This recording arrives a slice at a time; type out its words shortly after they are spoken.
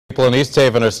People in East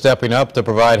Haven are stepping up to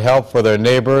provide help for their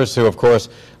neighbors who, of course,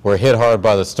 were hit hard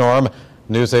by the storm.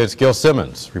 News 8's Gil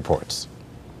Simmons reports.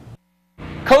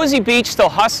 Cozy Beach still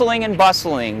hustling and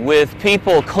bustling with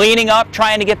people cleaning up,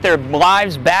 trying to get their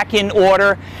lives back in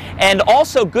order, and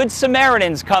also Good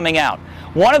Samaritans coming out.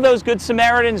 One of those Good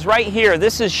Samaritans right here,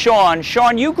 this is Sean.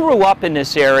 Sean, you grew up in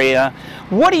this area.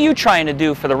 What are you trying to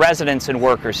do for the residents and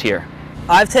workers here?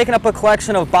 I've taken up a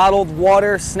collection of bottled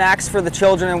water, snacks for the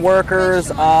children and workers.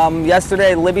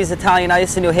 Yesterday, Libby's Italian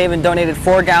Ice in New Haven donated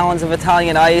 4 gallons of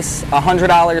Italian ice,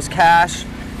 $100 cash.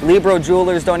 Libro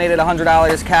Jewelers donated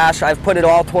 $100 cash. I've put it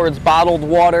all towards bottled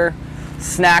water,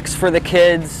 snacks for the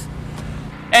kids.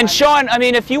 And Sean, I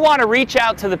mean, if you want to reach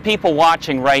out to the people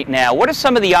watching right now, what are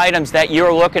some of the items that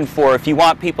you're looking for if you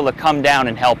want people to come down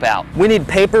and help out? We need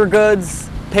paper goods,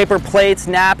 paper plates,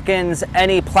 napkins,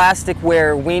 any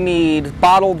plasticware. We need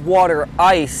bottled water,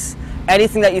 ice,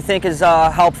 anything that you think is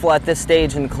helpful at this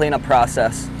stage in the cleanup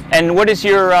process. And what is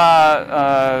your,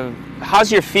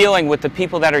 how's your feeling with the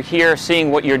people that are here seeing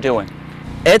what you're doing?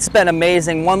 It's been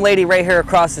amazing. One lady right here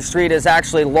across the street has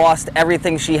actually lost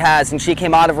everything she has, and she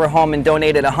came out of her home and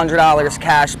donated $100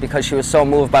 cash because she was so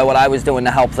moved by what I was doing to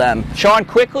help them. Sean,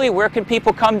 quickly, where can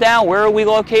people come down? Where are we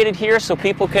located here so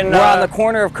people can... We're on the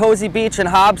corner of Cozy Beach and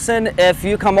Hobson. If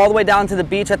you come all the way down to the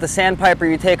beach at the Sandpiper,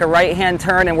 you take a right-hand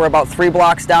turn, and we're about 3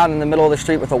 blocks down in the middle of the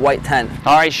street with a white tent.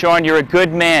 All right, Sean, you're a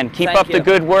good man. Keep up the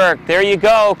good work. There you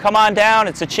go. Come on down.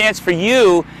 It's a chance for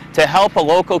you to help a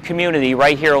local community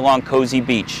right here along Cozy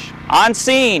Beach. On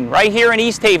scene, right here in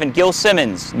East Haven, Gil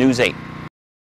Simmons, News 8.